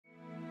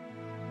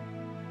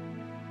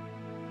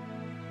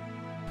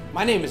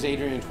My name is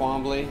Adrian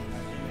Twombly,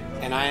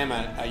 and I am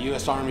a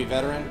U.S. Army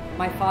veteran.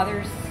 My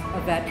father's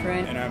a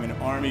veteran. And I'm an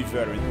Army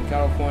veteran. I'm a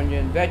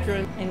Californian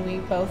veteran. And we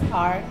both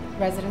are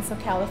residents of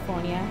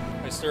California.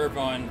 I serve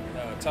on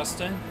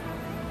Tustin,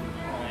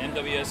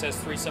 NWSS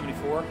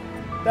 374.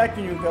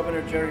 Thanking you,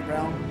 Governor Jerry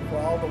Brown, for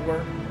all the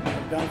work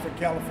you've done for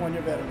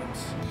California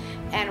veterans.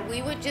 And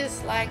we would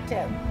just like to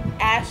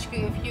ask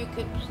you if you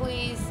could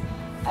please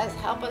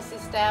help us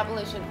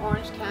establish an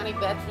Orange County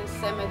Veterans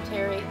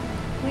Cemetery.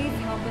 Please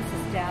help us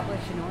establish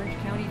an Orange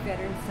County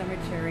Veterans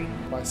Cemetery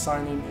by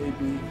signing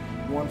AB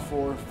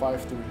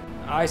 1453.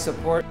 I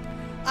support.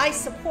 I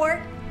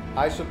support.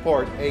 I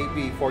support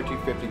AB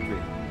 1453.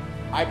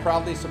 I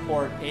proudly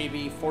support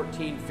AB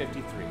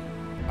 1453.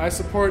 I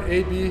support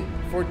AB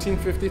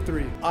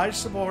 1453. I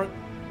support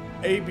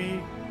AB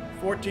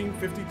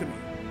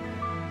 1453.